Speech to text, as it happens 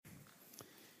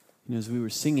As we were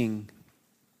singing,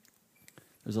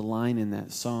 there's a line in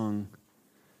that song,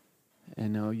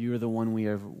 and you're the one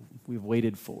we've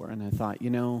waited for. And I thought,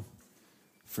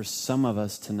 for some of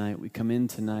us tonight, we come in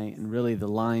tonight, and really the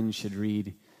line should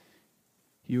read,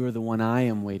 "You are the one I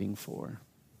am waiting for."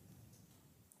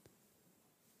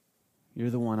 You're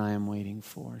the one I am waiting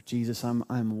for. Jesus,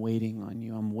 I'm waiting on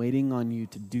you. I'm waiting on you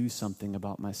to do something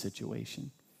about my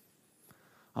situation.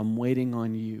 I'm waiting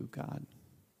on you, God.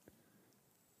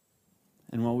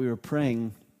 And while we were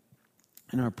praying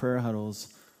in our prayer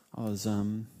huddles, I was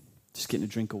just getting a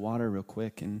drink of water real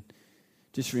quick and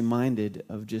just reminded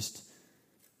of just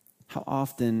how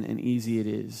often and easy it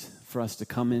is for us to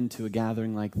come into a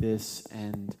gathering like this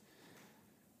and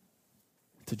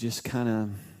to just kind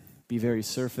of be very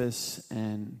surface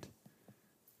and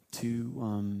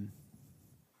to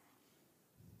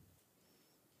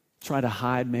try to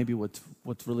hide maybe what's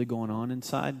really going on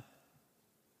inside.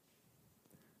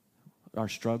 Our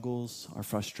struggles, our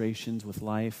frustrations with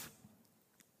life.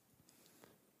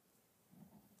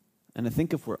 And I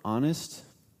think if we're honest,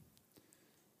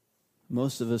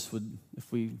 most of us would,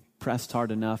 if we pressed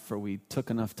hard enough or we took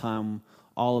enough time,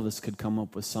 all of us could come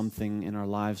up with something in our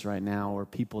lives right now, or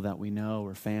people that we know,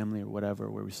 or family, or whatever,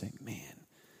 where we say, man,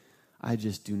 I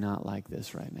just do not like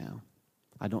this right now.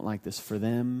 I don't like this for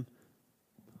them,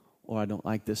 or I don't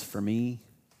like this for me.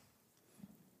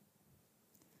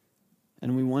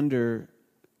 And we wonder,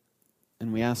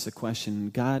 and we ask the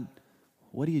question, God,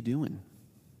 what are you doing?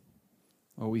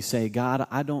 Or we say, God,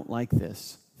 I don't like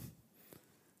this.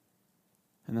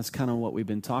 And that's kind of what we've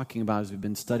been talking about as we've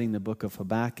been studying the book of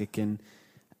Habakkuk. And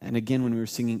again, when we were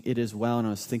singing It Is Well, and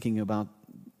I was thinking about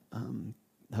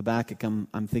Habakkuk,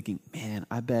 I'm thinking, man,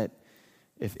 I bet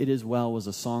if It Is Well was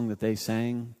a song that they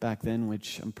sang back then,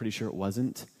 which I'm pretty sure it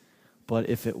wasn't, but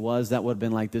if it was, that would have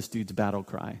been like this dude's battle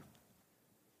cry.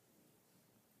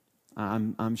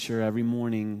 I'm sure every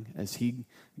morning as he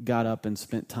got up and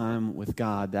spent time with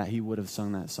God that he would have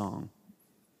sung that song.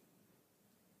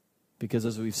 Because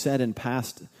as we've said in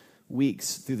past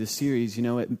weeks through the series,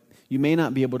 you may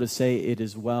not be able to say it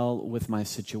is well with my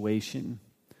situation,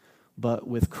 but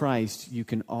with Christ you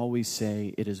can always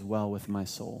say it is well with my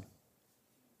soul.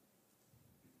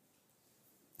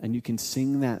 And you can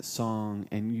sing that song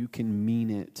and you can mean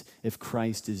it if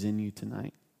Christ is in you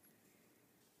tonight.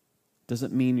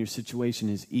 Doesn't mean your situation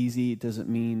is easy. It doesn't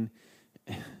mean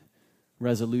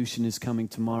resolution is coming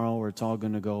tomorrow or it's all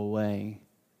going to go away.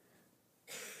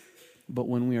 But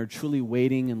when we are truly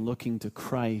waiting and looking to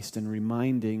Christ and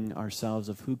reminding ourselves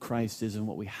of who Christ is and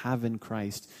what we have in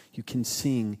Christ, you can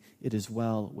sing, "It is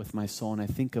well with my soul." And I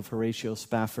think of Horatio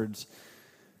Spafford's,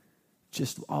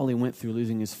 just all he went through,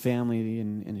 losing his family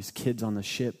and his kids on the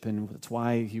ship, and that's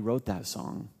why he wrote that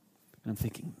song. And I'm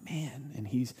thinking, man, and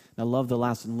I love the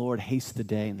last, and Lord, haste the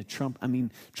day, and the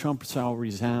trumpets shall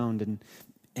resound,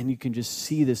 and you can just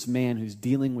see this man who's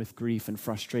dealing with grief and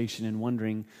frustration and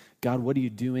wondering, God, what are you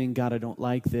doing? God, I don't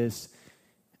like this.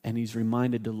 And he's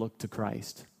reminded to look to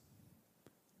Christ.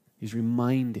 He's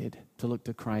reminded to look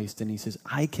to Christ, and he says,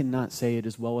 I cannot say it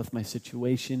is well with my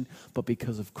situation, but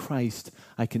because of Christ,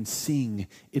 I can sing,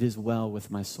 it is well with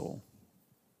my soul.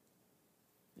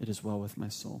 It is well with my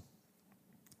soul.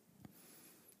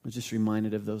 I was just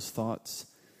reminded of those thoughts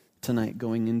tonight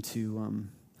going into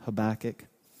Habakkuk.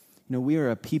 We are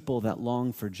a people that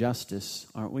long for justice,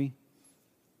 aren't we?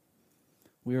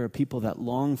 We are a people that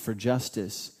long for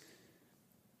justice.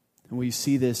 And we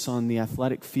see this on the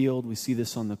athletic field. We see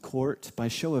this on the court. By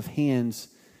show of hands,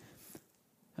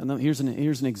 and here's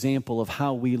an example of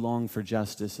how we long for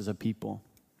justice as a people.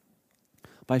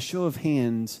 By show of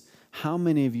hands, how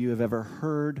many of you have ever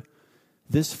heard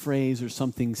this phrase or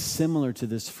something similar to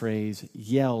this phrase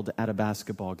yelled at a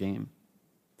basketball game?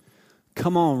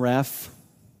 Come on, ref.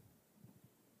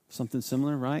 Something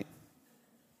similar, right?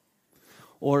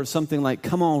 Or something like,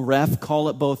 come on, ref, call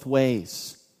it both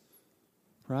ways.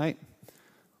 Right?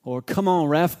 Or, come on,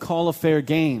 ref, call a fair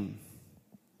game.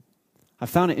 I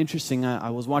found it interesting.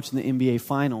 I was watching the NBA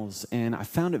Finals, and I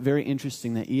found it very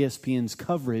interesting that ESPN's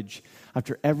coverage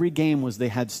after every game was they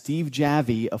had Steve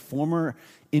Javie, a former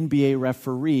NBA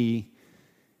referee,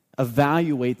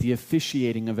 evaluate the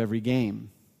officiating of every game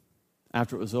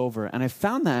after it was over. And I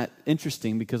found that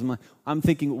interesting because I'm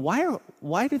thinking,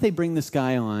 why do they bring this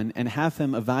guy on and have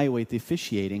him evaluate the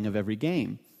officiating of every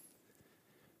game?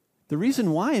 The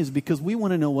reason why is because we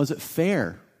want to know, was it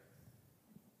fair?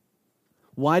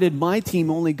 Why did my team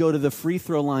only go to the free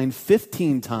throw line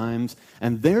 15 times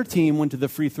and their team went to the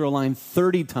free throw line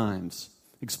 30 times?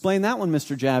 Explain that one,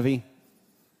 Mr. Javie.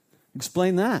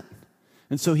 Explain that.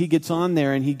 And so he gets on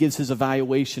there and he gives his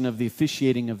evaluation of the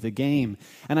officiating of the game.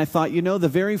 And I thought, the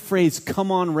very phrase,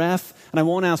 come on, ref, and I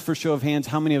won't ask for a show of hands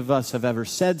how many of us have ever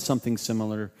said something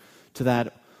similar to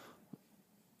that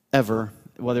ever,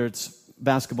 whether it's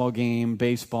basketball game,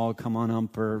 baseball, come on,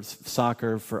 umper,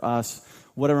 soccer for us,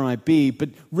 whatever it might be.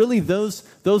 But really those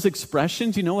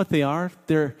expressions, you know what they are?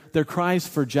 They're cries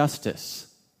for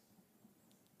justice.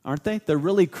 Aren't they? They're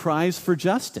really cries for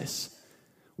justice.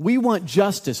 We want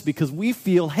justice because we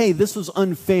feel, hey, this was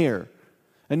unfair.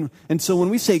 And so when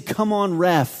we say, come on,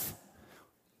 ref,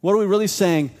 what are we really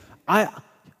saying?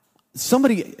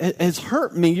 Somebody has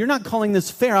hurt me. You're not calling this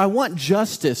fair. I want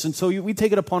justice. And so we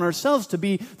take it upon ourselves to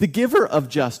be the giver of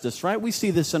justice, right? We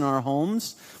see this in our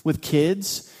homes with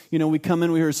kids. We come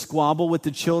in, we hear a squabble with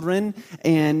the children,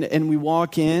 and we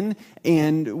walk in,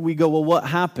 and we go, well, what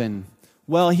happened?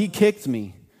 Well, he kicked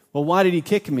me. Well, why did he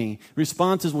kick me?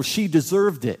 Response is, well, she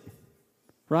deserved it,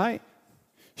 right?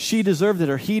 She deserved it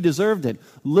or he deserved it.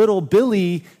 Little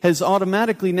Billy has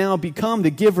automatically now become the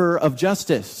giver of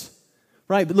justice,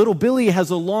 right? But little Billy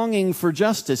has a longing for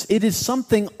justice. It is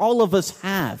something all of us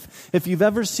have. If you've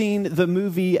ever seen the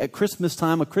movie at Christmas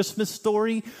time, A Christmas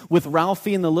Story with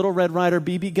Ralphie and the Little Red Ryder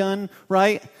BB gun,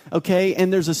 right? Okay,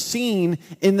 and there's a scene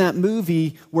in that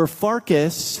movie where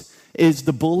Farkas is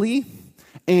the bully,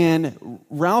 and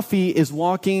Ralphie is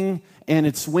walking, and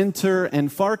it's winter,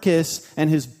 and Farkas and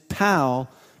his pal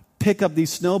pick up these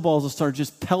snowballs and start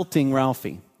just pelting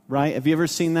Ralphie, right? Have you ever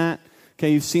seen that?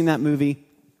 Okay, you've seen that movie.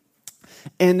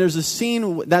 And there's a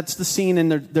scene, that's the scene,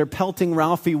 and they're pelting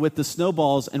Ralphie with the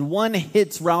snowballs, and one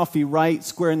hits Ralphie right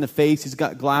square in the face. He's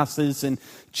got glasses, and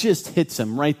just hits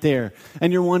him right there.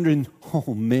 And you're wondering,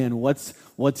 oh man, what's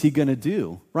he going to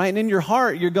do, right? And in your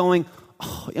heart, you're going,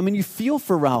 you feel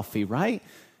for Ralphie, right?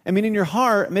 In your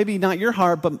heart, maybe not your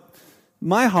heart, but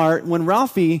my heart, when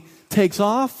Ralphie takes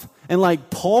off and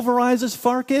pulverizes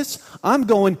Farkas, I'm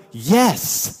going,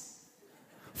 yes.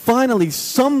 Finally,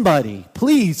 somebody,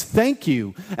 please, thank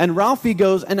you. And Ralphie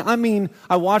goes, and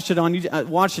I watched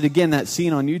it again, that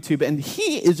scene on YouTube, and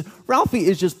Ralphie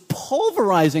is just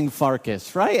pulverizing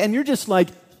Farkas, right? And you're just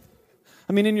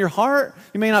in your heart,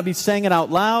 you may not be saying it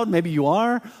out loud, maybe you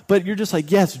are, but you're just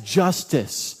yes,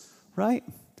 justice, right?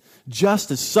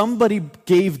 Justice. Somebody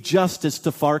gave justice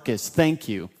to Farkas. Thank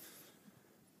you.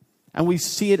 And we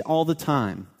see it all the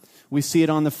time. We see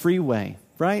it on the freeway,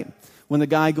 right? When the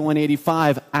guy going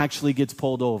 85 actually gets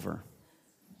pulled over,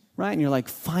 right? And you're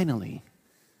finally,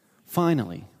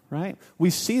 right? We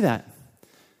see that.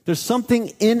 There's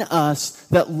something in us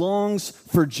that longs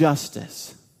for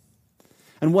justice.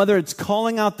 And whether it's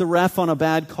calling out the ref on a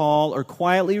bad call or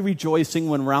quietly rejoicing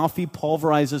when Ralphie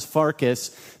pulverizes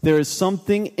Farkas, there is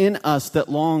something in us that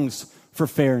longs for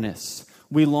fairness.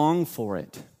 We long for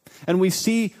it. And we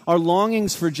see our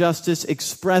longings for justice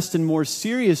expressed in more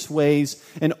serious ways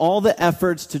in all the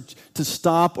efforts to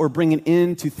stop or bring an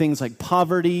end to things like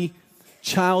poverty,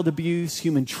 child abuse,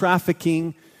 human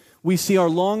trafficking. We see our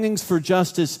longings for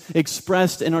justice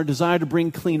expressed in our desire to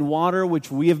bring clean water, which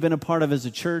we have been a part of as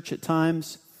a church at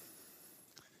times.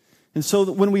 And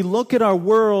so when we look at our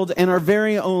world and our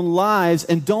very own lives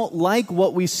and don't like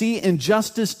what we see and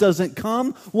justice doesn't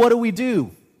come, what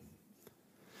do?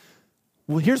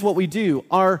 Well, here's what we do.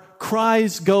 Our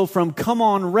cries go from come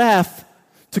on, ref,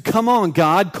 to come on,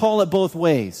 God, call it both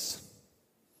ways.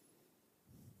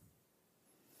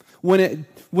 When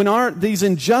these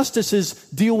injustices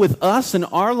deal with us and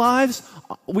our lives,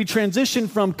 we transition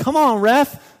from come on,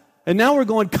 ref, and now we're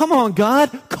going, come on, God,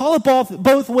 call it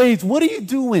both ways. What are you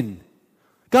doing?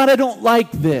 God, I don't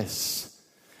like this.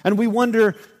 And we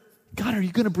wonder, God, are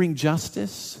you going to bring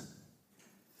justice?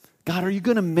 God, are you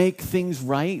going to make things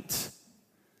right?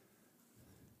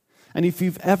 And if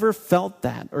you've ever felt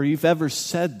that or you've ever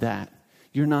said that,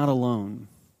 you're not alone.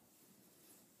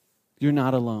 You're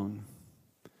not alone.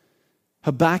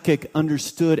 Habakkuk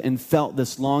understood and felt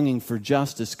this longing for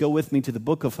justice. Go with me to the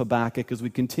book of Habakkuk as we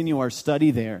continue our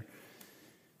study there.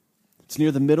 It's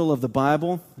near the middle of the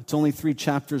Bible. It's only 3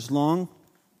 chapters long.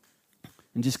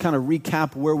 And just kind of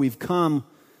recap where we've come.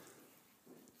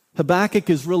 Habakkuk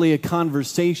is really a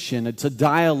conversation. It's a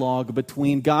dialogue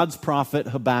between God's prophet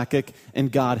Habakkuk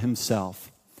and God himself.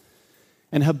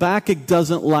 And Habakkuk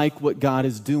doesn't like what God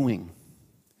is doing.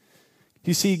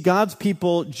 You see, God's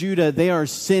people, Judah, they are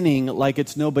sinning like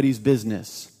it's nobody's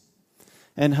business.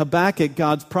 And Habakkuk,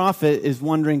 God's prophet, is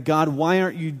wondering, God, why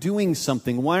aren't you doing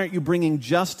something? Why aren't you bringing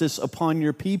justice upon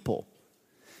your people?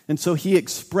 And so he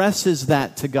expresses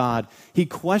that to God. He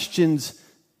questions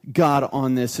God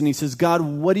on this, and he says, God,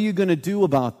 what are you going to do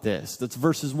about this? That's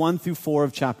verses 1 through 4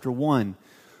 of chapter 1.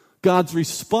 God's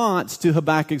response to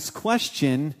Habakkuk's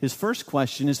question, his first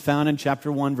question, is found in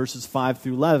chapter 1, verses 5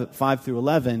 through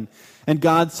 11. And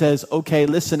God says, okay,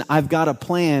 listen, I've got a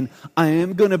plan. I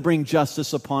am going to bring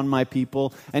justice upon my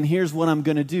people. And here's what I'm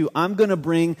going to do. I'm going to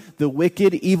bring the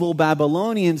wicked, evil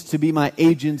Babylonians to be my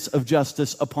agents of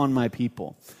justice upon my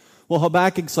people. Well,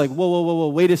 Habakkuk's like, whoa,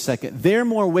 wait a second. They're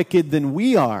more wicked than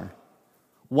we are.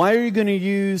 Why are you going to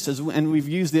use, and we've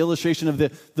used the illustration of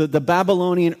the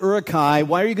Babylonian Uruk-hai,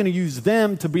 why are you going to use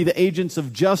them to be the agents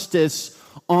of justice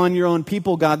on your own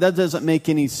people, God? That doesn't make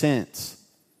any sense.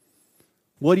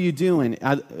 What are you doing?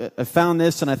 I found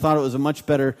this, and I thought it was a much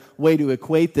better way to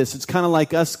equate this. It's kind of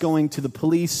like us going to the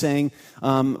police saying,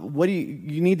 "What do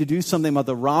you need to do something about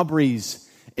the robberies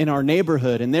in our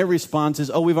neighborhood?" And their response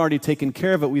is, "Oh, we've already taken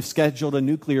care of it. We've scheduled a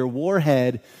nuclear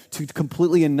warhead to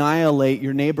completely annihilate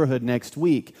your neighborhood next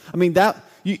week."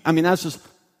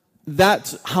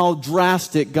 That's how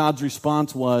drastic God's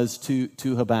response was to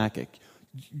Habakkuk.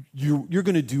 You're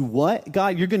going to do what,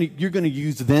 God? You're going to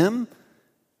use them?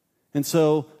 And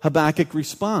so Habakkuk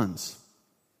responds.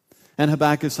 And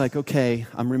Habakkuk's like, okay,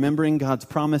 I'm remembering God's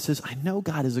promises. I know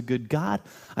God is a good God.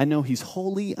 I know He's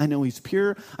holy. I know He's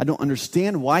pure. I don't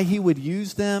understand why He would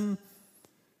use them.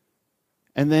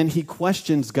 And then he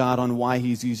questions God on why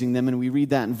He's using them. And we read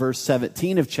that in verse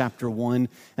 17 of chapter 1.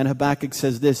 And Habakkuk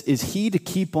says this, is He to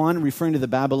keep on, referring to the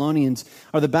Babylonians,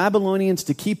 are the Babylonians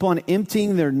to keep on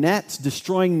emptying their nets,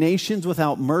 destroying nations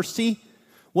without mercy?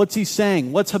 What's he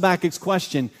saying? What's Habakkuk's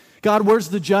question? God, where's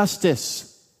the justice?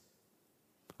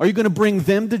 Are you going to bring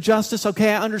them to justice?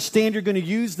 Okay, I understand you're going to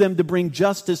use them to bring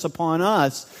justice upon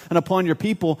us and upon your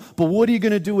people, but what are you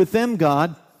going to do with them,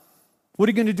 God? What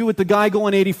are you going to do with the guy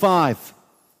going 85?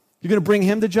 You're going to bring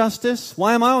him to justice?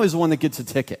 Why am I always the one that gets a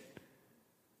ticket?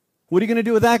 What are you going to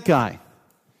do with that guy?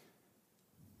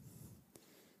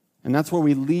 And that's where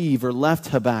we left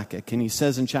Habakkuk. And he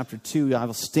says in chapter 2, I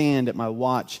will stand at my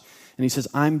watch. And he says,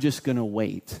 I'm just going to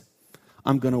wait.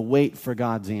 I'm going to wait for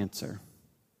God's answer.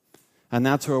 And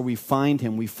that's where we find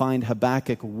him. We find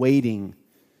Habakkuk waiting.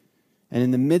 And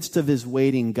in the midst of his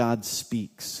waiting, God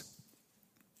speaks.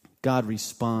 God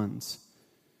responds.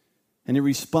 And he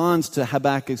responds to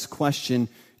Habakkuk's question,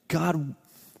 God,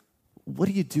 what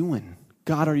are you doing?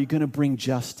 God, are you going to bring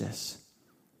justice?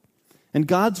 And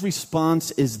God's response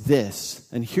is this.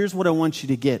 And here's what I want you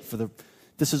to get.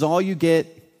 This is all you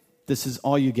get. This is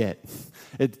all you get.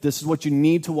 This is what you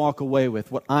need to walk away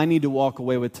with, what I need to walk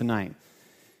away with tonight.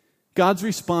 God's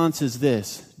response is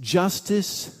this: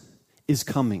 justice is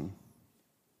coming.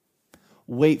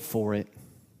 Wait for it.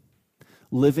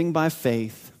 Living by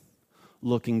faith,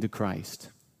 looking to Christ.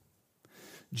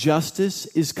 Justice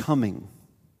is coming.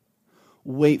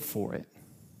 Wait for it.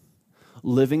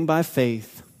 Living by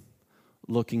faith,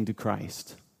 looking to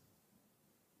Christ.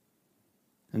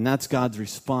 And that's God's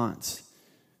response.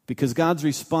 Because God's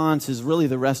response is really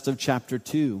the rest of chapter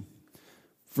 2,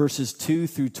 verses 2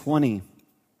 through 20.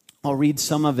 I'll read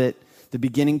some of it, the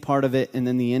beginning part of it, and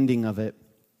then the ending of it.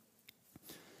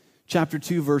 Chapter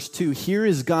 2, verse 2. Here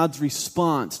is God's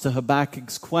response to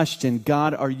Habakkuk's question.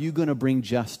 God, are you going to bring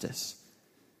justice?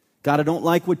 God, I don't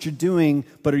like what you're doing,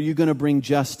 but are you going to bring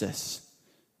justice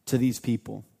to these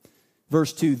people?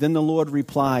 Verse 2. Then the Lord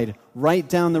replied, write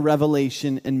down the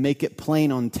revelation and make it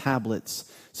plain on tablets,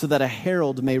 so that a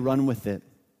herald may run with it.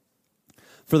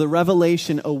 For the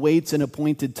revelation awaits an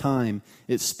appointed time.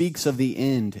 It speaks of the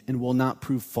end and will not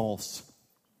prove false.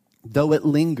 Though it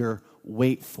linger,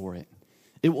 wait for it.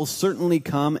 It will certainly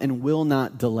come and will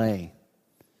not delay.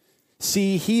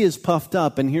 See, he is puffed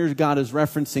up, and here God is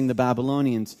referencing the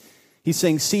Babylonians. He's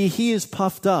saying, see, he is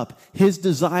puffed up. His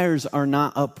desires are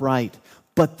not upright,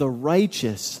 but the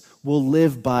righteous will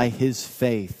live by his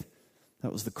faith.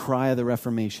 That was the cry of the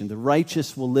Reformation. The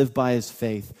righteous will live by his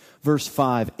faith. Verse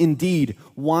 5, indeed,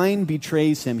 wine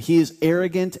betrays him. He is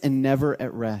arrogant and never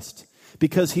at rest,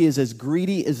 because he is as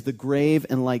greedy as the grave,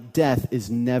 and like death is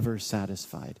never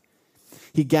satisfied.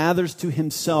 He gathers to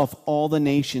himself all the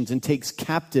nations and takes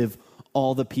captive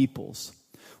all the peoples.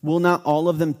 Will not all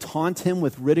of them taunt him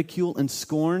with ridicule and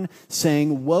scorn,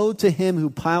 saying, woe to him who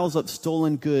piles up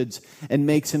stolen goods and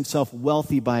makes himself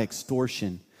wealthy by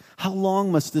extortion. How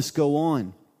long must this go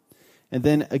on? And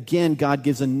then again, God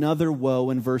gives another woe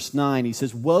in verse 9. He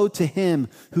says, woe to him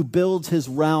who builds his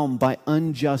realm by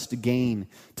unjust gain,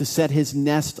 to set his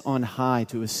nest on high,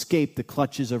 to escape the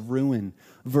clutches of ruin.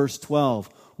 Verse 12,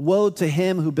 woe to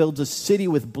him who builds a city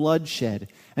with bloodshed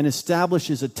and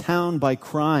establishes a town by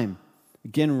crime.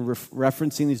 Again,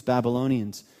 referencing these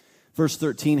Babylonians. Verse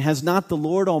 13, has not the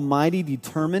Lord Almighty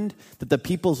determined that the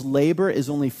people's labor is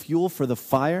only fuel for the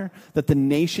fire, that the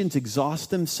nations exhaust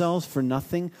themselves for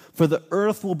nothing? For the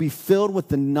earth will be filled with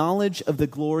the knowledge of the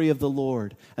glory of the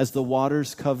Lord, as the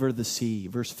waters cover the sea.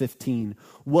 Verse 15,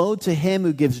 woe to him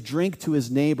who gives drink to his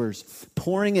neighbors,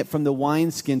 pouring it from the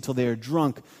wineskin till they are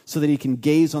drunk, so that he can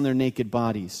gaze on their naked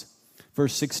bodies.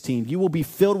 Verse 16, you will be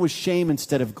filled with shame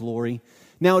instead of glory.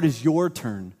 Now it is your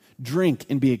turn. Drink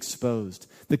and be exposed.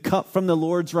 The cup from the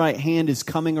Lord's right hand is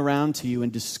coming around to you,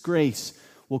 and disgrace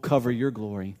will cover your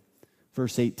glory.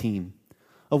 Verse 18.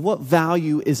 Of what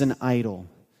value is an idol,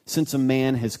 since a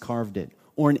man has carved it,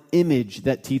 or an image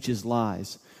that teaches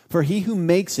lies? For he who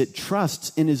makes it trusts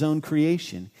in his own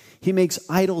creation. He makes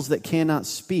idols that cannot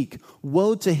speak.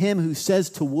 Woe to him who says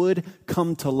to wood,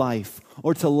 come to life,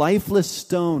 or to lifeless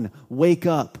stone, wake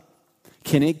up.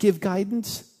 Can it give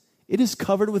guidance? It is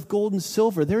covered with gold and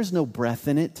silver. There is no breath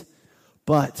in it.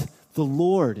 But the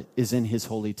Lord is in his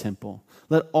holy temple.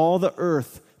 Let all the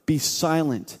earth be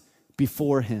silent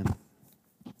before him.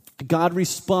 God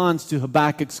responds to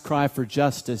Habakkuk's cry for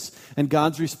justice. And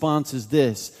God's response is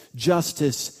this: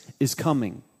 justice is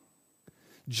coming.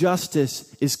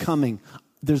 Justice is coming.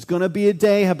 There's going to be a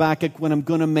day, Habakkuk, when I'm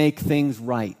going to make things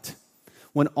right.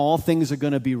 When all things are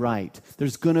going to be right.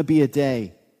 There's going to be a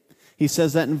day. He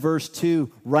says that in verse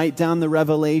 2, write down the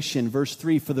revelation. Verse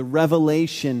 3, for the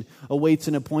revelation awaits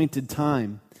an appointed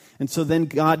time. And so then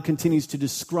God continues to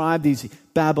describe these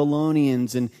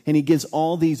Babylonians, and he gives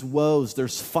all these woes.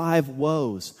 There's 5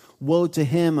 woes. Woe to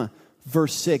him,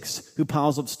 verse 6, who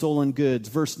piles up stolen goods.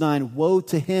 Verse 9, woe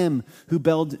to him who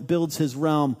builds his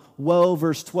realm. Woe,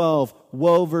 verse 12.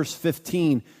 Woe, verse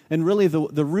 15. And really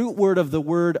the root word of the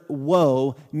word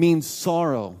woe means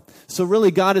sorrow. So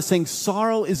really God is saying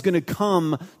sorrow is going to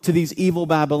come to these evil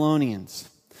Babylonians.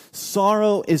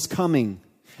 Sorrow is coming.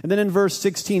 And then in verse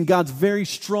 16, God's very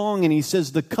strong, and he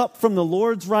says, the cup from the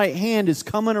Lord's right hand is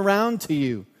coming around to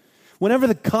you. Whenever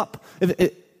the cup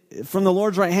from the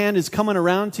Lord's right hand is coming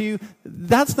around to you,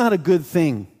 that's not a good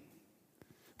thing.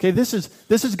 Okay, this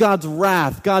is God's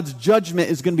wrath. God's judgment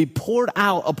is going to be poured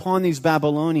out upon these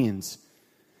Babylonians.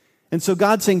 And so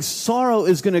God's saying sorrow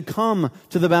is going to come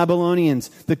to the Babylonians.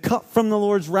 The cup from the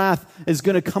Lord's wrath is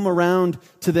going to come around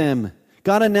to them.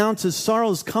 God announces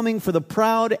sorrow is coming for the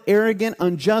proud, arrogant,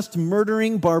 unjust,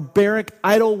 murdering, barbaric,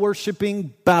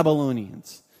 idol-worshiping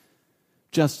Babylonians.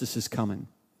 Justice is coming.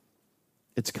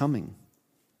 It's coming.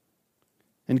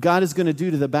 And God is going to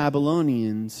do to the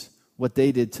Babylonians what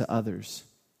they did to others.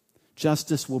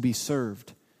 Justice will be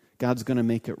served. God's going to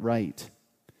make it right.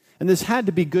 And this had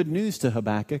to be good news to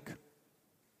Habakkuk.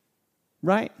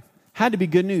 Right? Had to be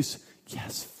good news.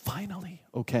 Yes, finally.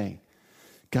 Okay.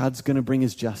 God's going to bring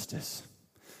his justice.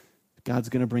 God's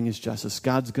going to bring his justice.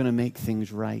 God's going to make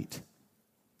things right.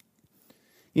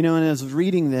 You know, and as I was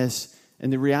reading this,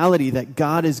 and the reality that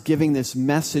God is giving this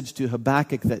message to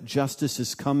Habakkuk that justice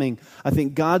is coming, I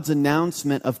think God's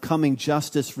announcement of coming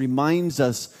justice reminds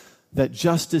us that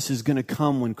justice is going to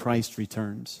come when Christ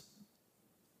returns.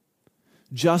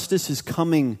 Justice is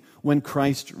coming when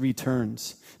Christ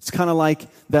returns. It's kind of like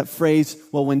that phrase,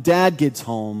 well, when Dad gets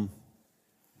home,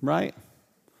 right?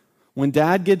 When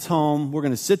Dad gets home, we're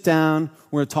going to sit down,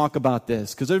 we're going to talk about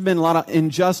this. Because there's been a lot of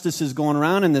injustices going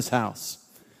around in this house,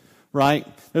 right?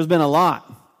 There's been a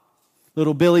lot.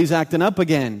 Little Billy's acting up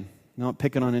again. Not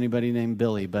picking on anybody named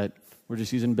Billy, but we're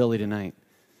just using Billy tonight.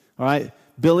 All right?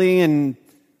 Billy and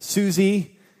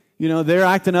Susie, you know, they're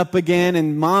acting up again,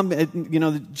 and Mom, you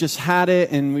know, just had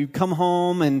it, and we come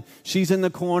home, and she's in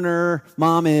the corner,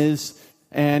 Mom is,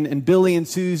 and Billy and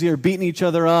Susie are beating each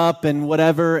other up and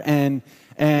whatever, and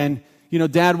you know,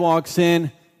 Dad walks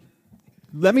in.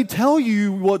 Let me tell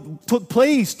you what took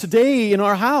place today in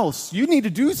our house. You need to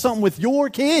do something with your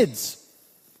kids.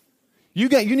 You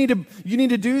need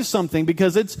to do something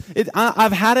because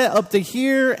I've had it up to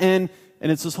here, and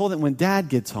it's this whole thing. When Dad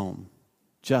gets home,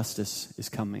 justice is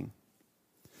coming.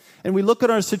 And we look at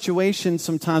our situation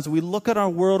sometimes, we look at our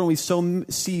world, and we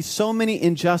see so many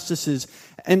injustices.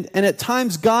 And at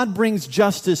times, God brings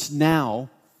justice now.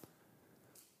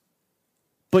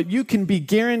 But you can be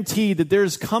guaranteed that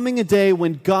there's coming a day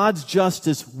when God's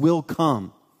justice will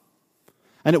come.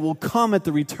 And it will come at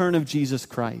the return of Jesus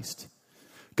Christ.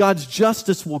 God's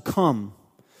justice will come.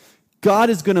 God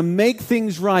is going to make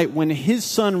things right when his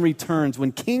Son returns.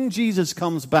 When King Jesus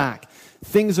comes back,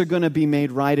 things are going to be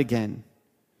made right again.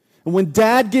 And when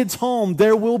Dad gets home,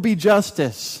 there will be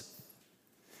justice.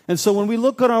 And so when we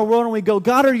look at our world and we go,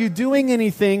 God, are you doing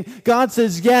anything? God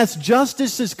says, yes,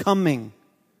 justice is coming.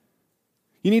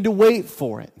 You need to wait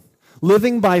for it.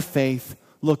 Living by faith,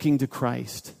 looking to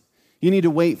Christ. You need to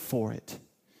wait for it.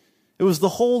 It was the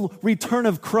whole return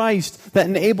of Christ that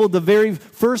enabled the very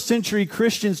first century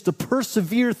Christians to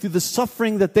persevere through the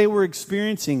suffering that they were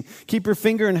experiencing. Keep your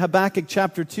finger in Habakkuk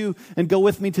chapter 2 and go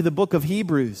with me to the book of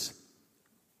Hebrews.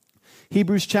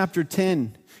 Hebrews chapter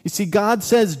 10. You see, God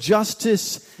says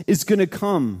justice is going to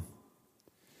come.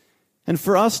 And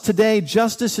for us today,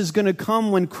 justice is going to come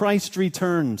when Christ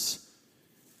returns.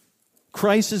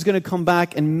 Christ is going to come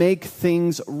back and make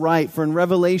things right. For in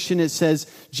Revelation it says,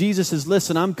 Jesus says,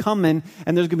 listen, I'm coming,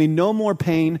 and there's going to be no more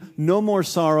pain, no more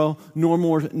sorrow, no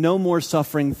more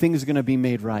suffering. Things are going to be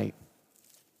made right.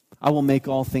 I will make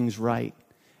all things right.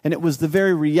 And it was the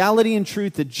very reality and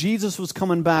truth that Jesus was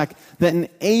coming back that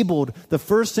enabled the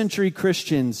first century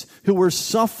Christians who were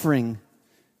suffering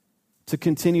to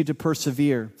continue to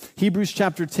persevere. Hebrews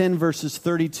chapter 10, verses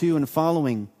 32 and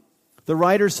following. The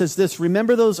writer says this,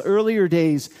 remember those earlier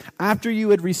days after you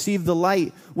had received the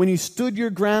light, when you stood your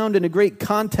ground in a great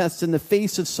contest in the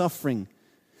face of suffering.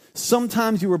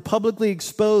 Sometimes you were publicly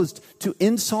exposed to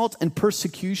insult and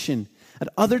persecution. At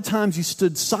other times you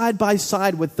stood side by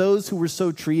side with those who were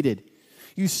so treated.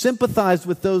 You sympathized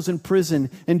with those in prison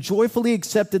and joyfully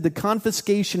accepted the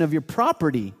confiscation of your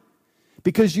property,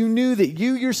 because you knew that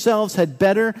you yourselves had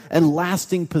better and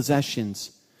lasting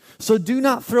possessions. So do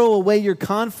not throw away your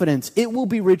confidence. It will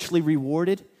be richly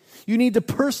rewarded. You need to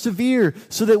persevere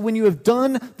so that when you have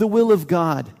done the will of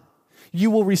God, you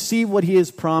will receive what He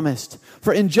has promised.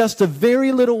 For in just a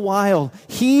very little while,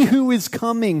 He who is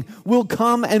coming will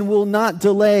come and will not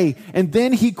delay. And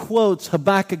then he quotes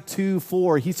Habakkuk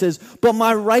 2:4. He says, but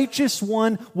my righteous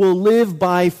one will live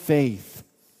by faith.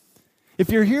 If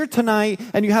you're here tonight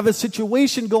and you have a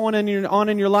situation going on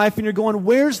in your life and you're going,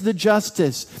 where's the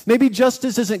justice? Maybe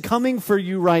justice isn't coming for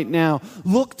you right now.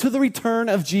 Look to the return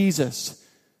of Jesus.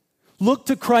 Look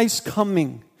to Christ's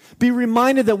coming. Be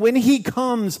reminded that when He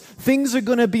comes, things are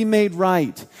going to be made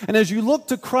right. And as you look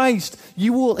to Christ, He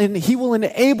will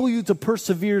enable you to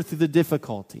persevere through the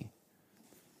difficulty.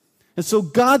 And so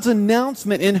God's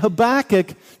announcement in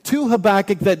Habakkuk to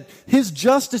Habakkuk that His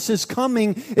justice is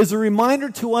coming is a reminder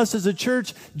to us as a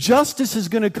church, justice is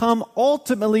going to come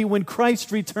ultimately when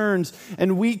Christ returns,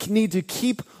 and we need to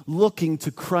keep looking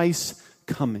to Christ's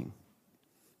coming.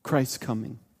 Christ's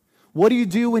coming. What do you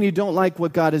do when you don't like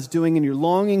what God is doing and you're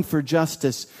longing for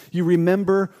justice? You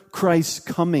remember Christ's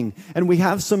coming. And we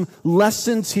have some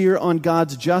lessons here on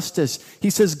God's justice. He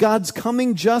says God's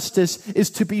coming justice is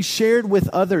to be shared with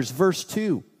others. Verse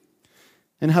 2.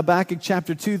 In Habakkuk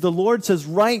chapter 2, the Lord says,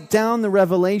 write down the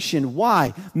revelation.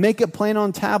 Why? Make it plain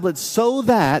on tablets so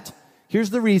that,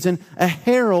 here's the reason, a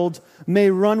herald may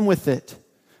run with it.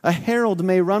 A herald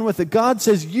may run with it. God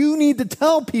says, you need to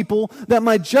tell people that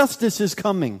my justice is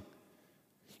coming.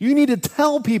 You need to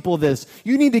tell people this.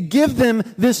 You need to give them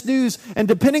this news. And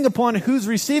depending upon who's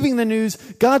receiving the news,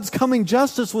 God's coming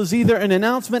justice was either an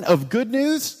announcement of good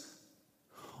news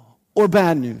or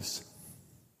bad news.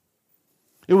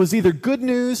 It was either good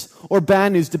news or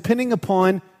bad news, depending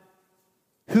upon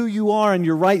who you are and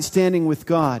your right standing with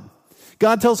God.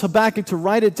 God tells Habakkuk to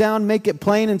write it down, make it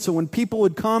plain, and so when people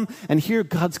would come and hear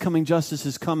God's coming justice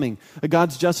is coming,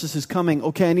 God's justice is coming,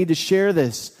 okay, I need to share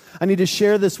this. I need to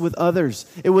share this with others.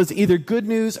 It was either good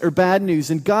news or bad news.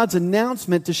 And God's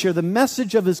announcement to share the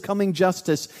message of His coming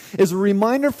justice is a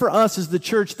reminder for us as the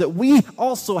church that we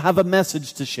also have a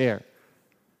message to share.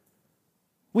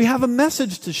 We have a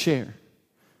message to share.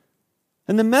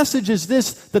 And the message is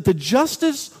this, that the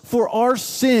justice for our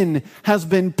sin has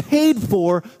been paid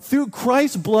for through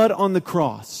Christ's blood on the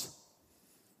cross.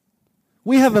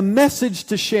 We have a message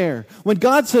to share. When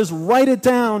God says, write it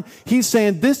down, He's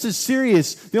saying, this is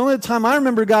serious. The only time I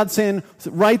remember God saying,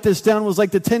 write this down was like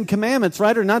the 10 Commandments,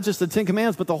 right? Or not just the 10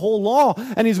 Commandments, but the whole law.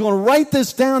 And He's going, write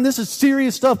this down. This is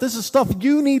serious stuff. This is stuff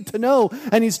you need to know.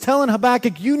 And He's telling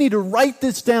Habakkuk, you need to write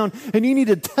this down. And you need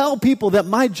to tell people that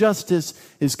my justice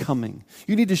is coming.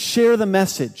 You need to share the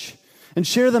message. And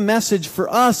share the message for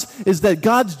us is that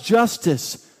God's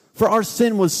justice for our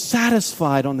sin was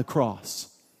satisfied on the cross.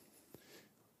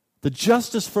 The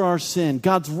justice for our sin,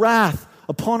 God's wrath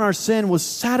upon our sin was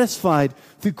satisfied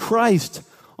through Christ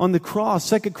on the cross.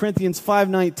 2 Corinthians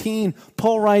 5:19,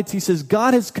 Paul writes, he says,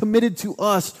 God has committed to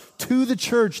us, to the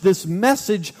church, this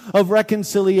message of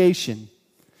reconciliation.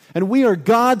 And we are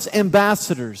God's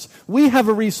ambassadors. We have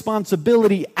a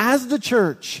responsibility as the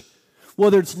church,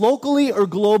 whether it's locally or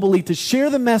globally, to share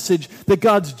the message that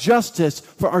God's justice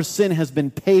for our sin has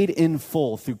been paid in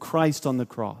full through Christ on the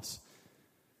cross.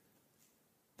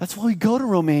 That's why we go to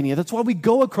Romania. That's why we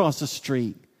go across the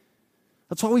street.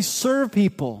 That's why we serve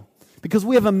people, because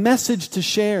we have a message to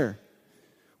share.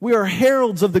 We are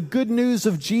heralds of the good news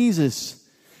of Jesus.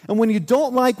 And when you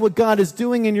don't like what God is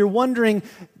doing and you're wondering,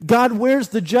 God, where's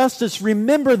the justice?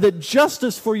 Remember that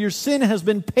justice for your sin has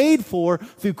been paid for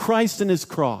through Christ and His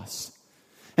cross.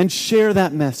 And share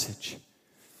that message.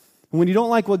 And when you don't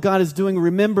like what God is doing,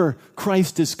 remember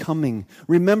Christ is coming.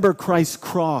 Remember Christ's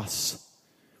cross.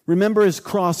 Remember His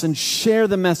cross and share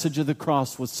the message of the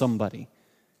cross with somebody.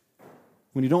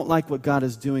 When you don't like what God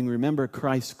is doing, remember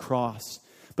Christ's cross.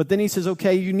 But then he says,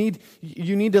 okay, you need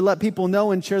to let people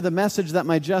know and share the message that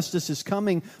my justice is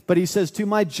coming. But he says, to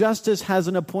my justice has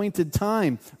an appointed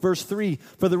time. Verse 3,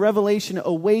 for the revelation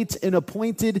awaits an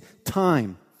appointed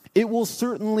time. It will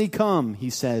certainly come, he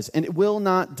says, and it will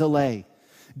not delay.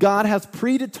 God has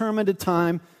predetermined a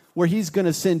time where He's going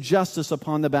to send justice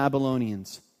upon the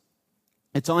Babylonians.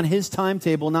 It's on His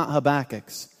timetable, not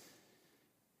Habakkuk's.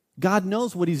 God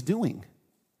knows what He's doing.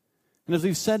 And as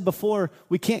we've said before,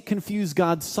 we can't confuse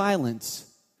God's silence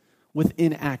with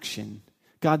inaction.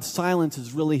 God's silence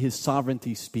is really His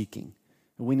sovereignty speaking.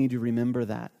 And we need to remember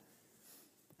that.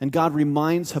 And God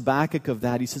reminds Habakkuk of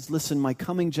that. He says, listen, my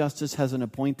coming justice has an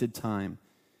appointed time.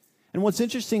 And what's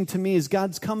interesting to me is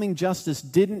God's coming justice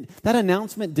that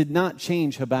announcement did not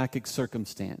change Habakkuk's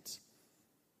circumstance.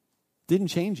 Didn't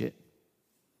change it.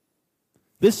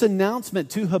 This announcement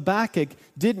to Habakkuk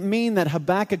didn't mean that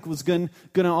Habakkuk was going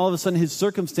to all of a sudden his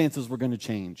circumstances were going to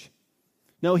change.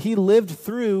 No, he lived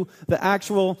through the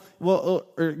actual or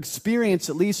experience,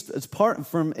 at least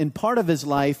in part of his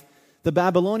life, the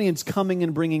Babylonians coming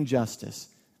and bringing justice.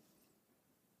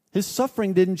 His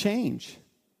suffering didn't change.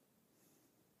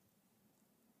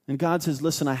 And God says,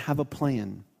 listen, I have a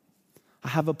plan. I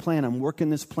have a plan. I'm working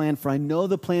this plan, for I know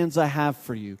the plans I have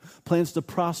for you. Plans to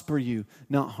prosper you,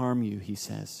 not harm you, he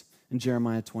says in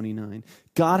Jeremiah 29.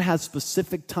 God has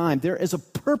specific time. There is a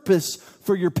purpose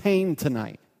for your pain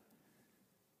tonight.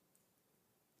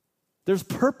 There's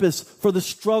purpose for the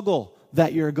struggle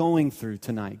that you're going through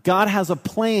tonight. God has a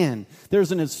plan.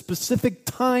 There's a specific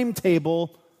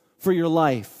timetable for your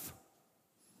life.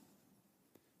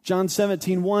 John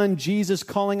 17:1, Jesus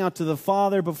calling out to the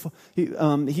Father, before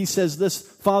he says this,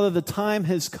 Father, the time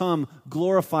has come,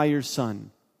 glorify your Son.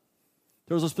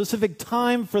 There was a specific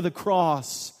time for the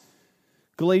cross.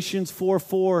 Galatians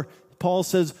 4:4, Paul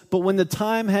says, but when the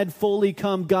time had fully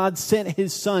come, God sent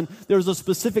His Son. There was a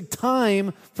specific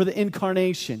time for the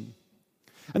incarnation.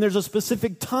 And there's a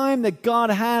specific time that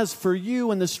God has for you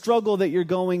and the struggle that you're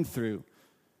going through.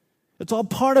 It's all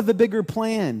part of a bigger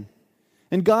plan.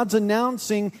 And God's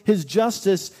announcing His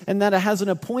justice and that it has an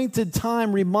appointed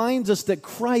time reminds us that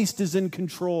Christ is in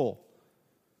control.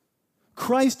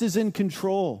 Christ is in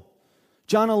control.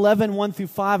 John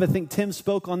 11:1-5, I think Tim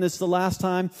spoke on this the last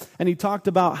time, and he talked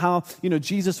about how,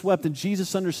 Jesus wept and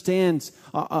Jesus understands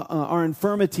our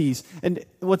infirmities. And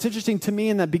what's interesting to me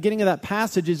in that beginning of that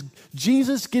passage is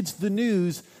Jesus gets the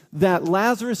news that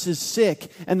Lazarus is sick,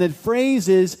 and the phrase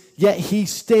is, yet he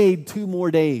stayed 2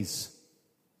 more days.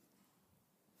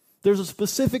 There's a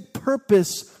specific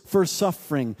purpose for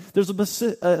suffering. There's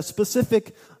a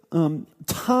specific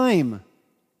time.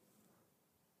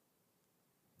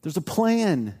 There's a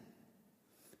plan.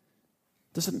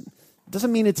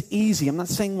 Doesn't mean it's easy. I'm not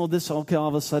saying, all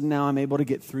of a sudden now I'm able to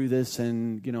get through this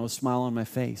and, a smile on my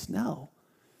face. No.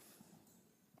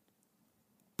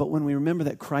 But when we remember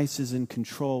that Christ is in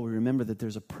control, we remember that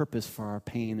there's a purpose for our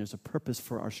pain. There's a purpose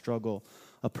for our struggle,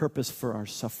 a purpose for our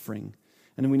suffering.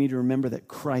 And we need to remember that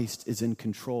Christ is in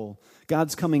control.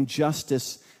 God's coming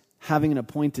justice, having an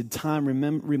appointed time,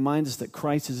 reminds us that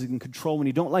Christ is in control. When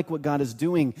you don't like what God is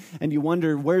doing and you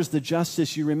wonder, where's the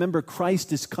justice? You remember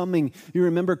Christ is coming. You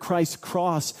remember Christ's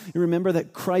cross. You remember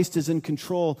that Christ is in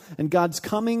control. And God's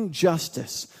coming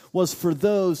justice was for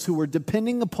those who were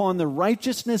depending upon the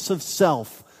righteousness of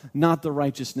self, not the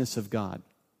righteousness of God.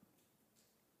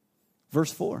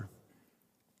 Verse 4.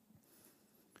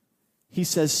 He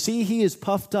says, see, he is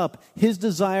puffed up. His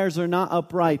desires are not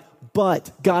upright.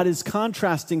 But God is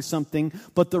contrasting something.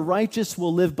 But the righteous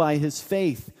will live by his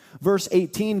faith. Verse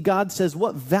 18, God says,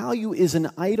 what value is an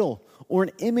idol or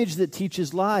an image that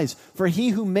teaches lies? For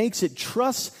he who makes it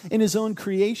trusts in his own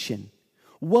creation.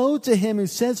 Woe to him who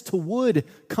says to wood,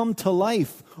 come to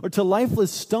life, or to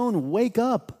lifeless stone, wake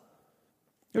up.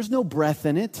 There's no breath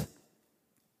in it.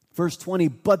 Verse 20,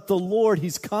 but the Lord,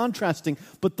 he's contrasting,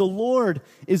 but the Lord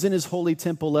is in his holy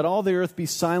temple. Let all the earth be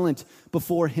silent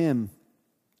before him.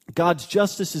 God's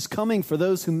justice is coming for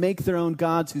those who make their own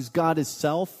gods, whose God is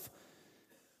self.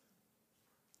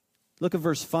 Look at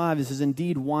verse 5. It says,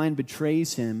 indeed, wine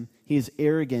betrays him. He is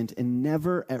arrogant and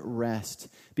never at rest,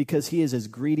 because he is as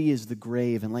greedy as the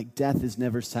grave, and like death is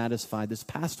never satisfied. This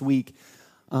past week,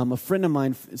 A friend of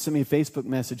mine sent me a Facebook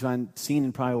message I hadn't seen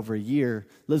in probably over a year,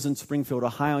 lives in Springfield,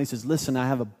 Ohio. He says, listen, I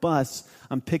have a bus.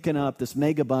 I'm picking up this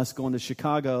mega bus going to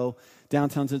Chicago,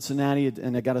 downtown Cincinnati,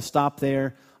 and I got to stop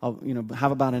there. I'll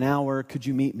have about an hour. Could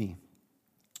you meet me?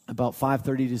 About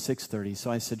 5:30 to 6:30.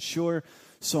 So I said, sure.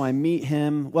 So I meet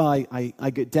him. Well, I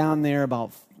get down there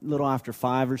about a little after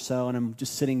 5 or so, and I'm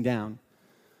just sitting down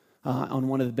on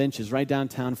one of the benches right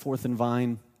downtown, 4th and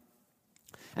Vine.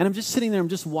 And I'm just sitting there, I'm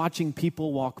just watching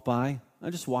people walk by.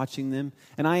 I'm just watching them.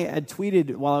 And I had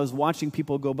tweeted while I was watching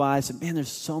people go by, I said, man,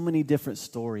 there's so many different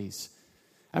stories.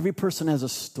 Every person has a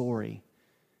story.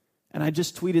 And I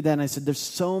just tweeted that, and I said, there's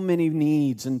so many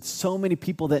needs and so many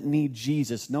people that need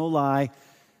Jesus. No lie,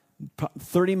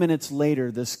 30 minutes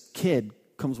later, this kid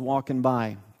comes walking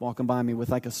by me with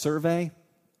like a survey.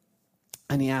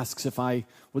 And he asks if I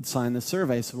would sign the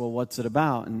survey. I said, well, what's it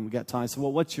about? And we got time. I said,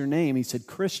 well, what's your name? He said,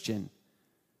 Christian.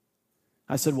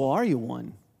 I said, well, are you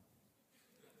one?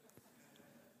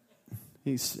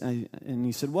 He said,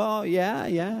 well,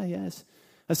 yes.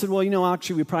 I said, well,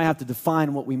 actually, we probably have to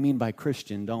define what we mean by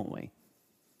Christian, don't we?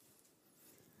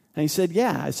 And he said,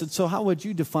 yeah. I said, so how would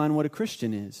you define what a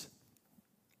Christian is?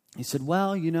 He said,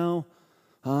 well,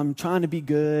 I'm trying to be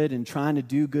good and trying to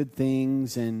do good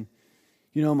things. And,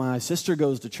 my sister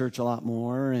goes to church a lot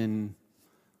more. And,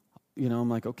 I'm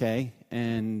like, okay.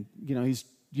 And, he's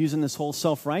using this whole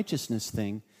self-righteousness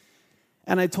thing.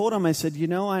 And I told him, I said,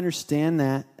 I understand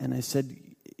that. And I said,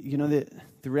 the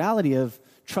reality of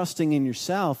trusting in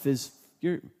yourself is,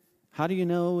 how do you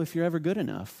know if you're ever good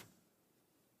enough?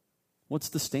 What's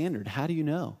the standard? How do you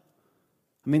know?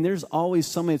 I mean, there's always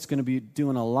somebody that's going to be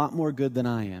doing a lot more good than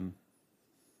I am.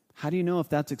 How do you know if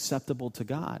that's acceptable to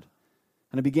God?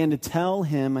 And I began to tell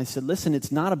him, I said, listen,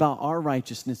 it's not about our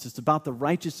righteousness. It's about the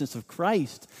righteousness of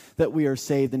Christ that we are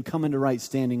saved and come into right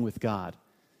standing with God.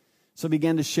 So I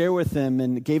began to share with him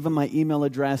and gave him my email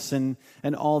address and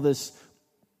all this.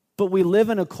 But we live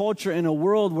in a culture, in a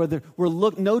world where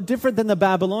we're no different than the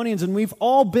Babylonians, and we've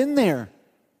all been there.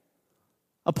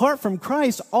 Apart from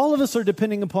Christ, all of us are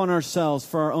depending upon ourselves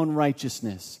for our own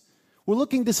righteousness. We're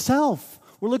looking to self.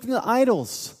 We're looking to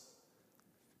idols.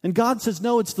 And God says,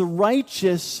 no, it's the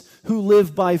righteous who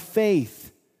live by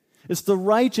faith. It's the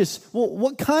righteous. Well,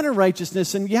 what kind of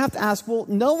righteousness? And you have to ask, well,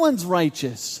 no one's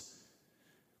righteous.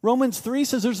 Romans 3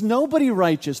 says there's nobody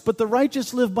righteous, but the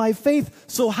righteous live by faith.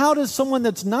 So how does someone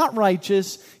that's not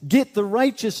righteous get the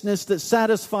righteousness that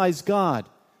satisfies God?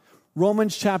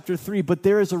 Romans chapter 3, but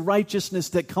there is a righteousness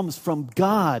that comes from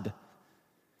God.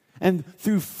 And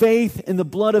through faith in the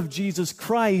blood of Jesus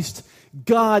Christ,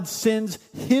 God sends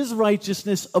His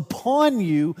righteousness upon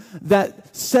you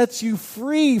that sets you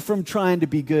free from trying to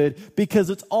be good, because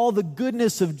it's all the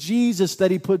goodness of Jesus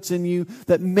that He puts in you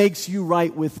that makes you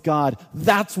right with God.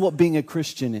 That's what being a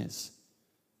Christian is.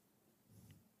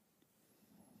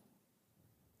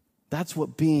 That's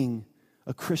what being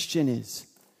a Christian is.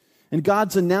 And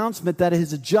God's announcement that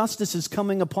His justice is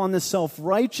coming upon the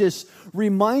self-righteous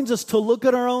reminds us to look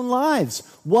at our own lives.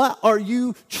 What are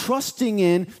you trusting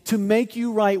in to make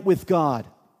you right with God?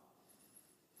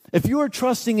 If you are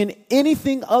trusting in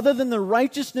anything other than the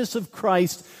righteousness of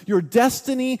Christ, your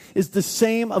destiny is the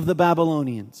same of the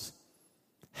Babylonians.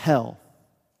 Hell.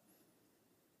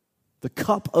 The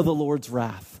cup of the Lord's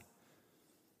wrath.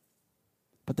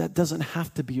 But that doesn't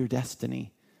have to be your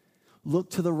destiny.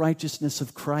 Look to the righteousness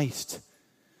of Christ.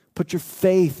 Put your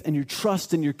faith and your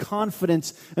trust and your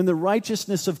confidence in the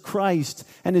righteousness of Christ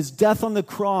and His death on the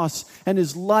cross and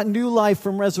His new life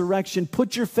from resurrection.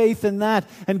 Put your faith in that.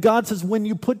 And God says when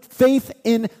you put faith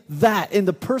in that, in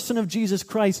the person of Jesus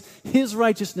Christ, His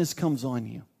righteousness comes on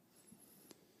you.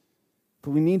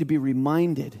 But we need to be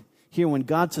reminded here when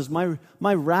God says, my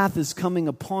wrath is coming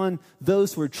upon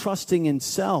those who are trusting in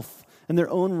self and their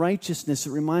own righteousness.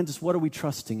 It reminds us, what are we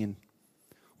trusting in?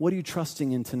 What are you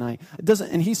trusting in tonight?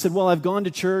 And he said, well, I've gone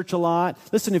to church a lot.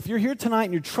 Listen, if you're here tonight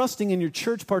and you're trusting in your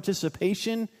church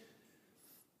participation,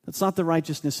 that's not the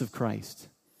righteousness of Christ.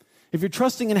 If you're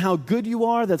trusting in how good you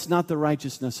are, that's not the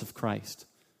righteousness of Christ.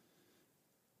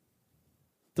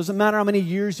 Doesn't matter how many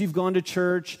years you've gone to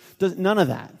church. None of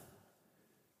that.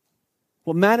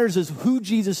 What matters is who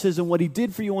Jesus is and what He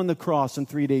did for you on the cross and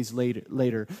 3 days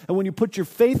later. And when you put your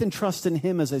faith and trust in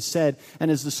Him, as I said,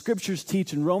 and as the Scriptures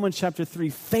teach in Romans chapter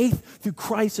 3, faith through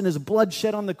Christ and His blood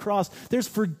shed on the cross, there's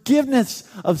forgiveness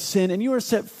of sin, and you are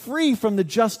set free from the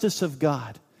justice of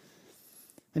God.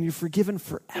 And you're forgiven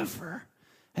forever.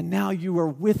 And now you are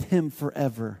with Him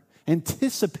forever,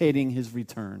 anticipating His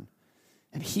return.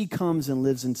 And He comes and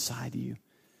lives inside you.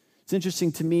 It's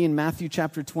interesting to me in Matthew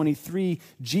chapter 23,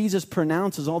 Jesus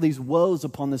pronounces all these woes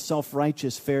upon the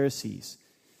self-righteous Pharisees.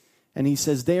 And he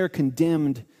says they are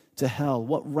condemned to hell.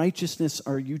 What righteousness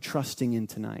are you trusting in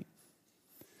tonight?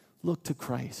 Look to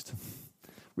Christ.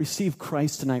 Receive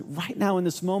Christ tonight, right now in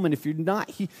this moment. If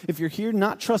you're here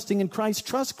not trusting in Christ,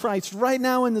 trust Christ right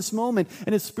now in this moment,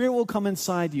 and His Spirit will come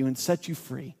inside you and set you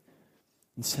free.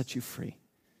 And set you free.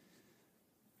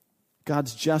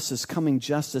 God's justice, coming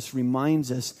justice,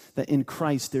 reminds us that in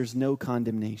Christ there's no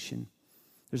condemnation.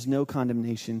 There's no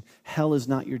condemnation. Hell is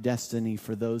not your destiny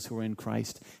for those who are in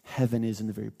Christ. Heaven is in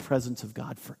the very presence of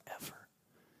God forever.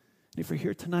 And if you're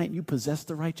here tonight and you possess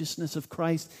the righteousness of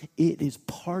Christ, it is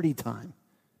party time.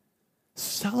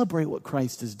 Celebrate what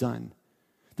Christ has done.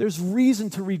 There's reason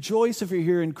to rejoice if you're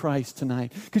here in Christ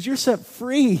tonight, because you're set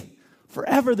free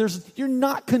forever. You're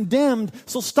not condemned,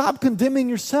 so stop condemning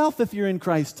yourself if you're in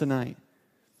Christ tonight.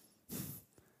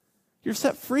 You're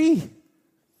set free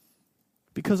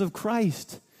because of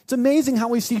Christ. It's amazing how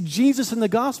we see Jesus in the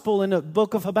gospel in the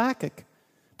book of Habakkuk,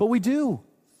 but we do.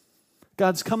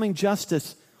 God's coming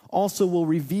justice also will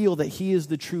reveal that He is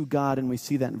the true God, and we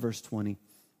see that in verse 20.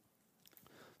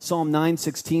 Psalm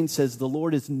 9:16 says, "The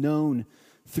Lord is known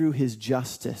through His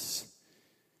justice."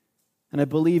 And I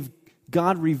believe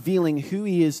God revealing who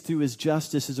He is through His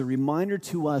justice is a reminder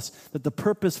to us that the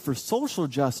purpose for social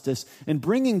justice and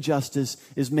bringing justice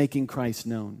is making Christ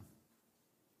known.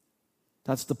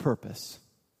 That's the purpose.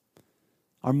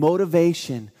 Our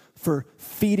motivation for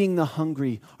feeding the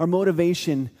hungry, our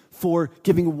motivation for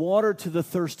giving water to the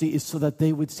thirsty is so that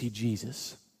they would see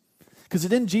Jesus. Because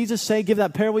didn't Jesus say, give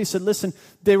that parable? He said, listen,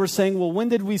 they were saying, well, when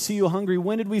did we see you hungry?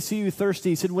 When did we see you thirsty?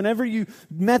 He said, whenever you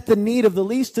met the need of the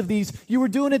least of these, you were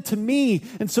doing it to me.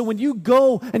 And so when you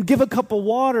go and give a cup of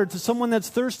water to someone that's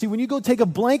thirsty, when you go take a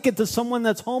blanket to someone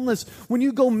that's homeless, when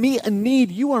you go meet a need,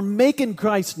 you are making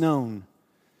Christ known.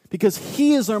 Because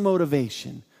He is our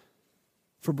motivation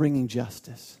for bringing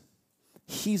justice.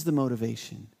 He's the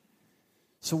motivation.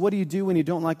 So what do you do when you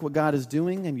don't like what God is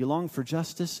doing and you long for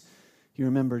justice? You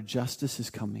remember justice is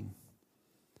coming,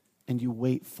 and you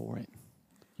wait for it.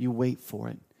 You wait for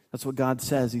it. That's what God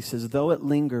says. He says, though it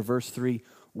linger, verse 3,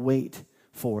 wait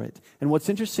for it. And what's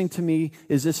interesting to me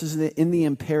is this is in the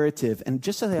imperative. And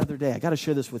just the other day, I got to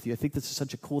share this with you. I think this is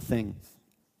such a cool thing.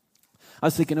 I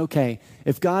was thinking, okay,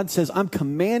 if God says, I'm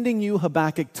commanding you,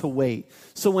 Habakkuk, to wait.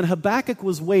 So when Habakkuk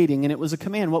was waiting, and it was a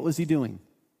command, what was he doing?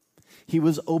 He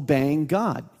was obeying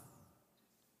God.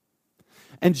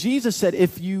 And Jesus said,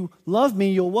 if you love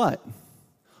me, you'll what?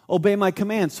 Obey my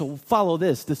commands. So follow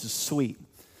this. This is sweet.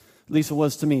 At least it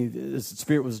was to me. The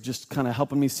Spirit was just kind of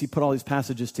helping me put all these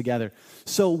passages together.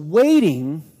 So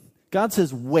waiting, God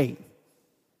says wait.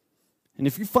 And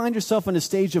if you find yourself in a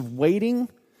stage of waiting,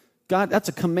 God, that's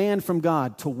a command from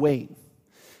God to wait.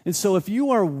 And so if you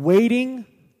are waiting,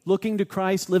 looking to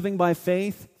Christ, living by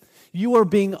faith, you are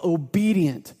being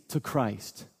obedient to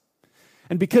Christ.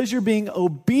 And because you're being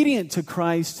obedient to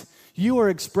Christ, you are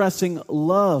expressing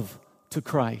love to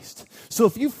Christ. So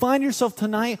if you find yourself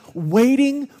tonight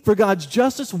waiting for God's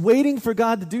justice, waiting for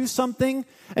God to do something,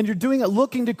 and you're doing it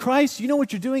looking to Christ, you know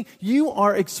what you're doing? You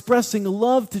are expressing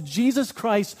love to Jesus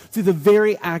Christ through the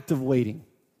very act of waiting.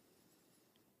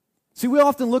 See, we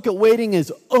often look at waiting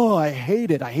as, oh, I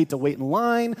hate it. I hate to wait in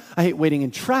line. I hate waiting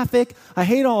in traffic. I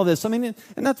hate all this. I mean,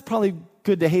 and that's probably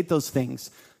good to hate those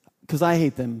things, because I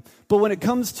hate them. But when it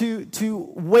comes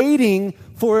to waiting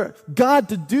for God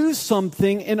to do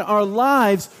something in our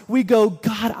lives, we go,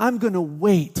 God, I'm going to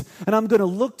wait. And I'm going to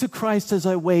look to Christ as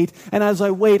I wait. And as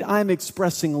I wait, I'm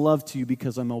expressing love to you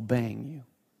because I'm obeying you.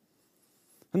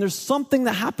 And there's something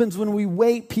that happens when we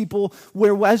wait, people,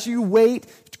 where as you wait,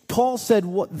 Paul said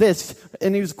this,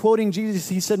 and he was quoting Jesus.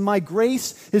 He said, my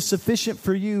grace is sufficient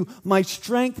for you. My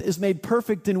strength is made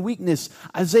perfect in weakness.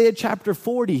 Isaiah chapter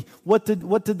 40, what did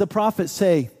the prophet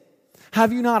say?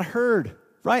 Have you not heard?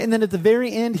 Right? And then at the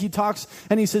very end, he talks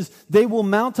and he says, they will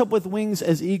mount up with wings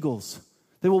as eagles.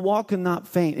 They will walk and not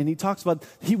faint. And he talks about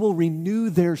he will renew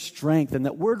their strength. And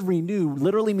that word renew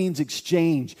literally means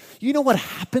exchange. You know what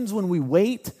happens when we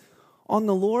wait on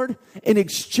the Lord? An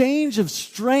exchange of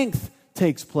strength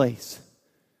takes place.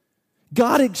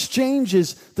 God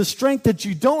exchanges the strength that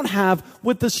you don't have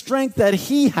with the strength that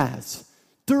He has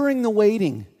during the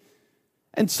waiting.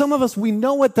 And some of us, we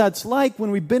know what that's like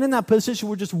when we've been in that position.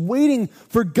 We're just waiting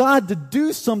for God to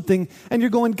do something. And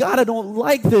you're going, God, I don't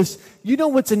like this. You know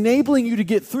what's enabling you to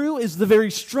get through is the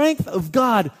very strength of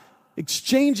God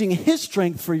exchanging His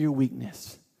strength for your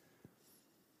weakness.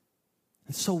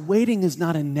 And so waiting is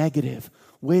not a negative.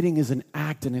 Waiting is an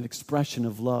act and an expression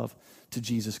of love to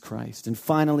Jesus Christ. And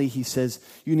finally, he says,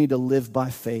 you need to live by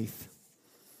faith.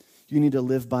 You need to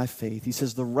live by faith. He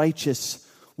says, the righteous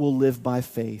will live by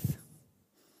faith.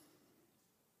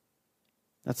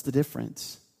 That's the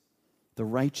difference. The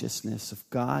righteousness of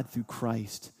God through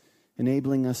Christ,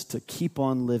 enabling us to keep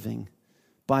on living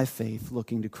by faith,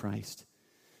 looking to Christ.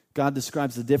 God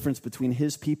describes the difference between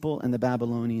his people and the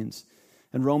Babylonians.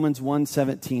 In Romans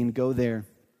 1:17, go there.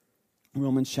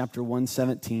 Romans chapter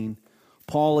 1:17.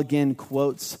 Paul again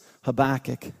quotes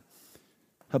Habakkuk.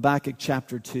 Habakkuk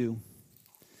chapter 2.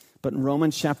 But in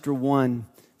Romans chapter 1,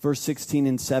 verse 16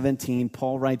 and 17,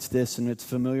 Paul writes this, and it's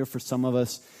familiar for some of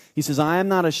us. He says, I am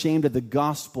not ashamed of the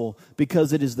gospel,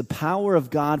 because it is the power of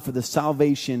God for the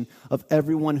salvation of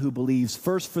everyone who believes,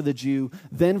 first for the Jew,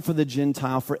 then for the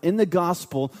Gentile. For in the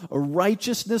gospel, a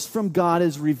righteousness from God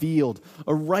is revealed,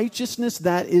 a righteousness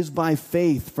that is by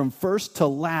faith from first to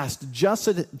last, just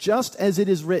as it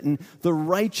is written, the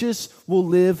righteous will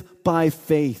live by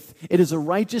faith. It is a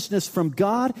righteousness from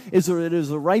God, it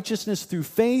is a righteousness through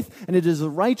faith, and it is a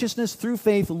righteousness through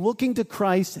faith looking to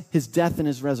Christ, his death and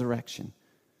his resurrection.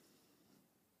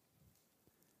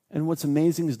 And what's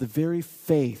amazing is the very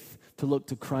faith to look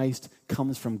to Christ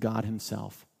comes from God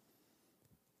himself.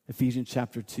 Ephesians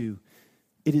chapter 2.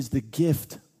 It is the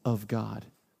gift of God.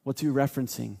 What's he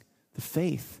referencing? The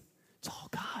faith. It's all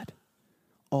God.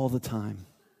 All the time.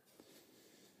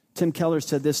 Tim Keller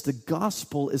said this, the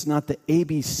gospel is not the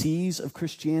ABCs of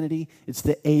Christianity, it's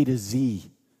the A to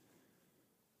Z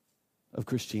of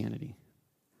Christianity.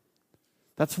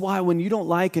 That's why when you don't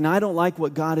like and I don't like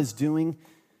what God is doing,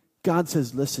 God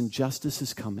says, listen, justice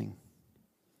is coming.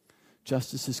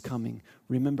 Justice is coming.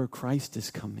 Remember, Christ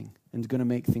is coming and is going to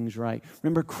make things right.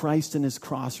 Remember Christ and his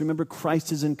cross. Remember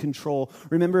Christ is in control.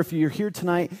 Remember, if you're here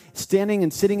tonight standing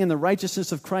and sitting in the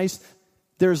righteousness of Christ,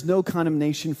 there is no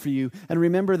condemnation for you. And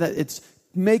remember that it's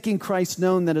making Christ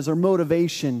known that is our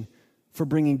motivation for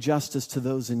bringing justice to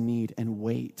those in need. And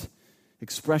wait.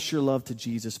 Express your love to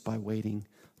Jesus by waiting,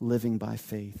 living by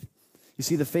faith. You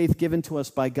see, the faith given to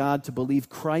us by God to believe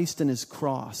Christ and his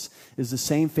cross is the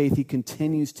same faith he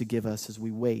continues to give us as we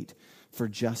wait for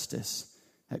justice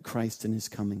at Christ and his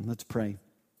coming. Let's pray.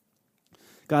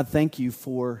 God, thank you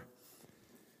for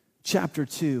chapter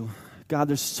 2. God,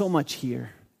 there's so much here.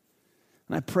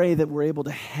 And I pray that we're able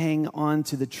to hang on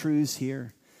to the truths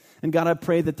here. And God, I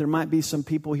pray that there might be some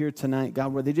people here tonight,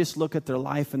 God, where they just look at their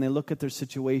life and they look at their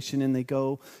situation and they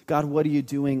go, God, what are you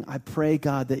doing? I pray,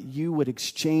 God, that you would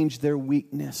exchange their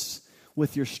weakness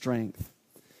with your strength.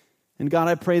 And God,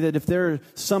 I pray that if there are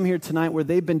some here tonight where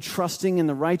they've been trusting in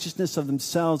the righteousness of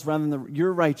themselves rather than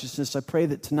your righteousness, I pray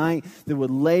that tonight they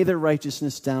would lay their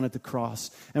righteousness down at the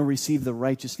cross and receive the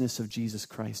righteousness of Jesus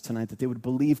Christ tonight, that they would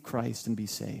believe Christ and be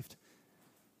saved.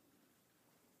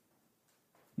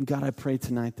 And God, I pray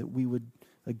tonight that we would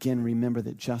again remember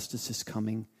that justice is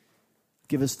coming.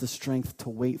 Give us the strength to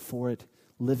wait for it,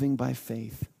 living by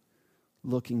faith,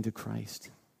 looking to Christ.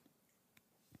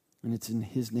 And it's in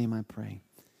his name I pray.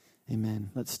 Amen.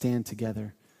 Let's stand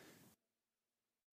together.